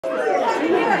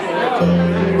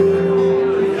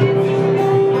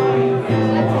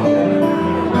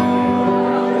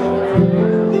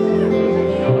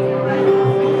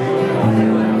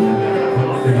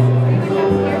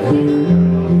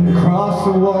Across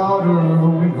the water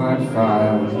we might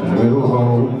find a little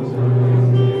hope.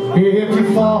 If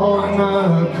you fall in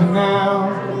the canal,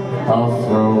 I'll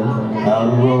throw out a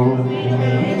rope.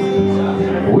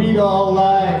 We'd all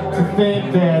like to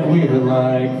think that we're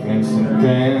like Vincent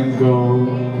Van Gogh,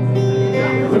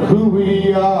 but who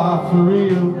we are for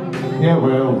real, yeah,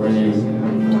 well, we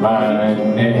might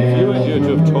never. If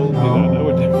you had told me that, I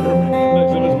would never.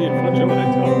 That would be a fragile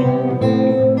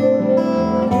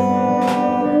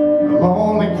A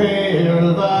lonely pair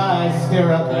of eyes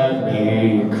stare up at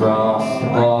me across the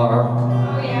bar.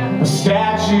 A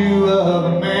statue of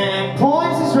a man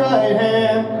points his right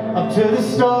hand up to the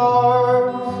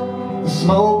stars. The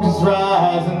smoke is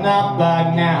rising up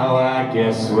by now, I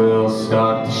guess we'll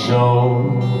start the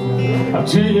show. Up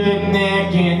to your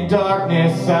neck in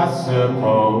darkness, I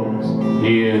suppose.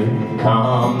 Here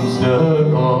comes the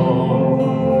glow.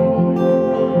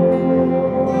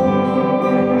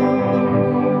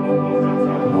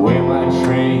 Where my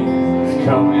train is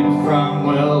coming from,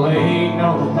 well, ain't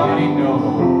nobody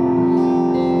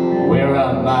knows. Where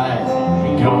I might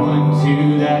be going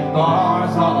to, that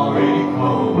bar's already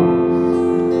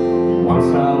closed. Once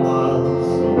I was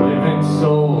a living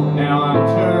soul, now I'm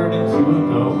turned into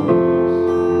a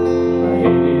ghost. My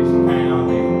head is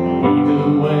pounding,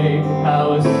 either way, I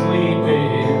was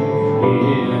sleeping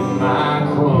in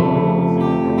my clothes.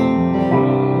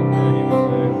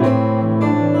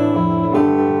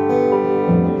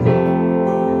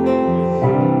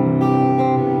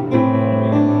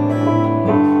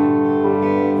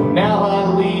 Now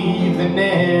I leave the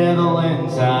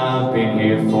Netherlands, I've been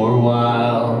here for a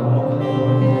while.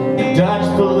 The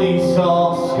Dutch police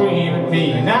all scream at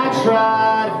me and I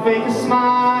try to fake a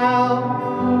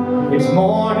smile. It's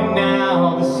morning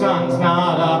now, the sun's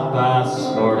not up, I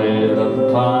snorted up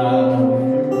a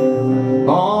pile.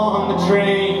 On the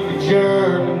train to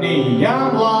Germany,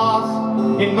 I'm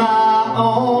lost in my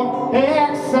own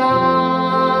exile.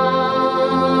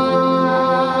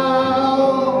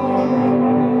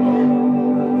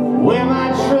 Where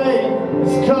my train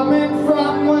is coming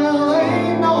from, well,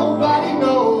 ain't nobody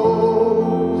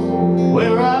knows.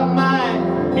 Where I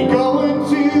might be going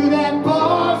to, that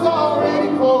bar's already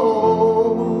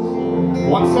closed.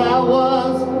 Once I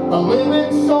was a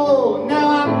living soul, now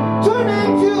I'm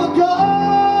turning to a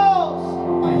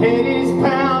ghost. My head is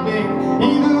pounding,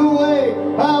 either way,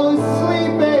 I was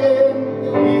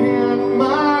sleeping in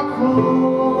my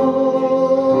clothes.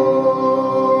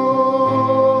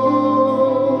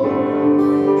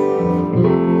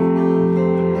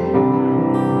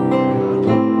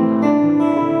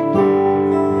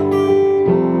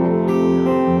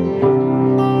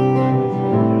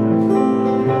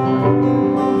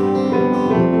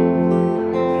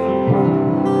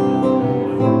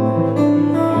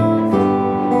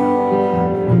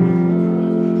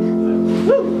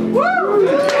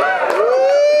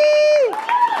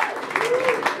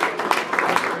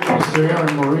 Mr.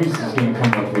 Aaron Maurice is going to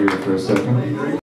come up here for a second.